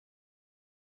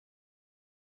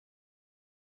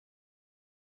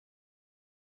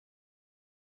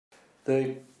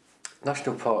The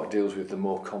National Park deals with the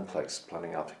more complex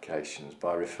planning applications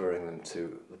by referring them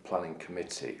to the Planning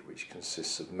Committee, which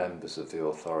consists of members of the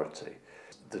authority.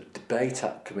 The debate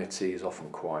at committee is often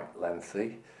quite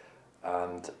lengthy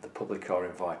and the public are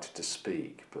invited to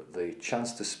speak, but the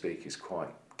chance to speak is quite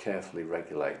carefully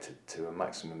regulated to a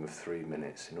maximum of 3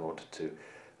 minutes in order to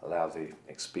allow the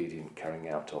expedient carrying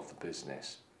out of the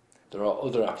business. There are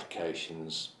other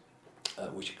applications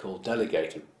which are called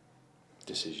delegated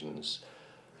decisions,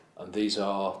 and these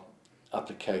are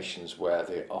applications where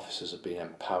the officers have been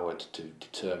empowered to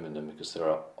determine them because they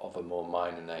are of a more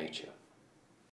minor nature.